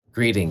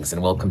Greetings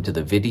and welcome to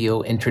the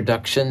video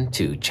introduction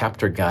to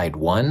Chapter Guide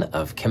 1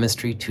 of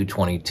Chemistry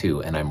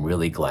 222, and I'm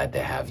really glad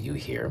to have you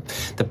here.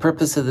 The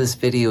purpose of this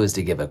video is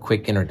to give a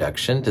quick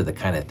introduction to the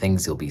kind of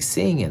things you'll be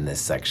seeing in this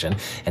section,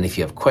 and if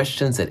you have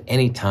questions at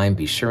any time,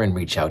 be sure and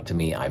reach out to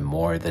me. I'm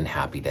more than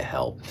happy to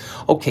help.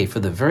 Okay, for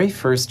the very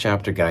first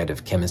chapter guide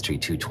of Chemistry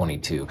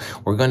 222,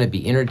 we're going to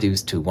be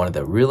introduced to one of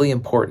the really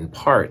important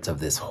parts of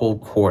this whole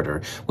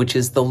quarter, which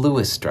is the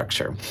Lewis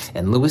structure.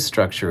 And Lewis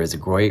structure is a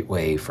great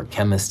way for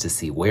chemists to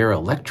see where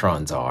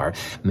electrons are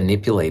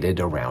manipulated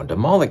around a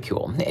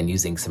molecule. And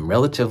using some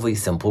relatively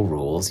simple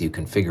rules, you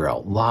can figure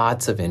out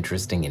lots of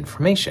interesting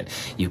information.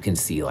 You can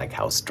see like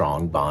how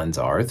strong bonds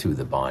are through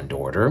the bond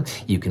order.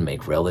 You can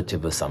make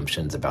relative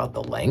assumptions about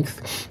the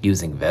length.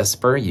 Using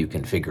VSEPR, you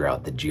can figure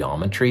out the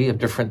geometry of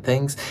different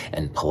things.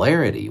 And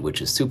polarity,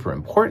 which is super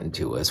important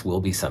to us,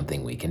 will be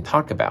something we can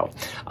talk about.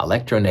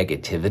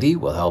 Electronegativity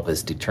will help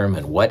us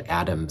determine what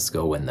atoms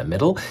go in the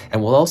middle,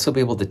 and we'll also be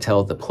able to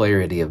tell the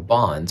polarity of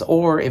bonds,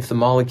 or if the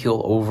molecule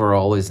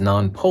overall is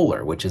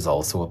nonpolar, which is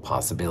also a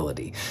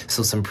possibility.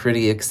 So some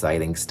pretty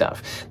exciting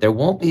stuff. There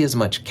won't be as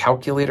much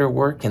calculator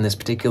work in this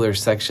particular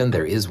section.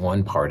 There is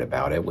one part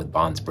about it with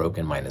bonds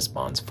broken minus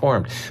bonds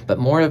formed, but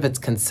more of it's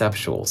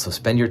conceptual. So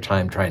spend your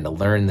time trying to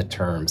learn the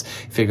terms,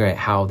 figuring out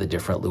how the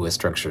different Lewis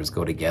structures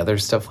go together,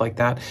 stuff like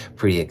that.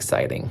 Pretty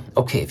exciting.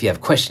 Okay, if you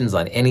have questions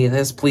on any of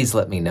this, please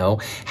let me know.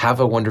 Have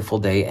a wonderful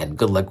day and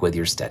good luck with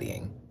your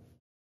studying.